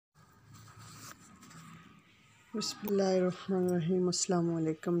Bismillahirrahmanirrahim. Assalamu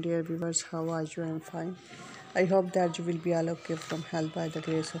alaikum, dear viewers. How are you? I'm fine. I hope that you will be all okay from hell by the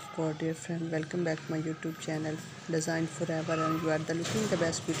grace of God, dear friend. Welcome back to my YouTube channel, Design Forever, and you are looking the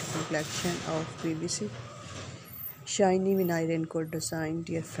best beautiful collection of PVC shiny vinyl raincoat design,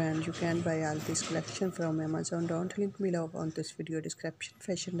 dear friend. You can buy all this collection from Amazon. Don't link below on this video description.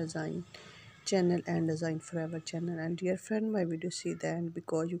 Fashion design channel and design forever channel, and dear friend, my video see the end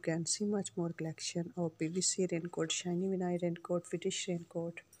because you can see much more collection of PVC raincoat, shiny vinyl raincoat, fetish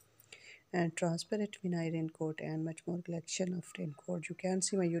raincoat, and transparent vinyl raincoat, and much more collection of raincoat. You can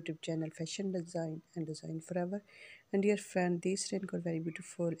see my YouTube channel Fashion Design and Design Forever. And dear friend, these raincoat very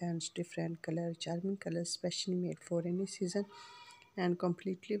beautiful and different color, charming colors, specially made for any season, and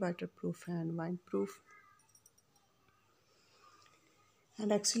completely waterproof and windproof,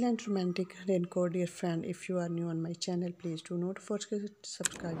 and excellent romantic raincoat, dear friend. If you are new on my channel, please do not forget to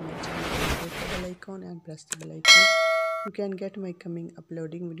subscribe my channel, click the bell icon and press the bell icon. You can get my coming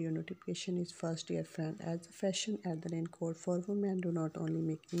uploading video notification is first, dear friend. As the fashion and the raincoat for women do not only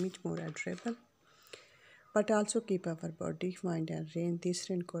make image more adorable, but also keep our body, mind and rain. This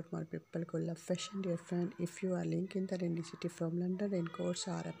raincoat more people could love fashion, dear friend. If you are link in the rainy city from London, raincoats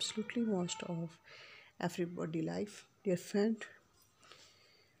are absolutely most of everybody life, dear friend.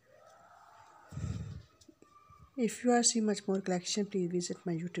 If you are seeing much more collection, please visit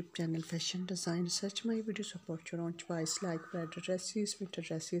my YouTube channel Fashion Design. Search my video, support your own choice like bridal dresses, winter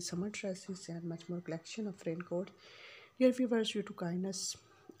dresses, summer dresses, and much more collection of raincoat. Dear viewers, due to kindness,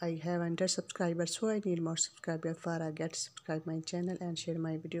 I have 100 subscribers, so I need more subscribers for I get subscribe my channel and share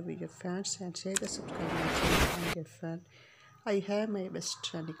my video with your friends and share the subscribe my channel and your friend. I have my best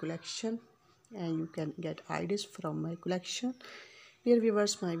trendy collection and you can get ideas from my collection. Dear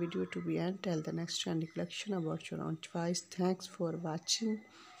viewers, my video to be end. Tell the next trendy collection about your own choice. Thanks for watching.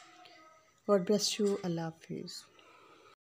 God bless you. Allah Hafiz.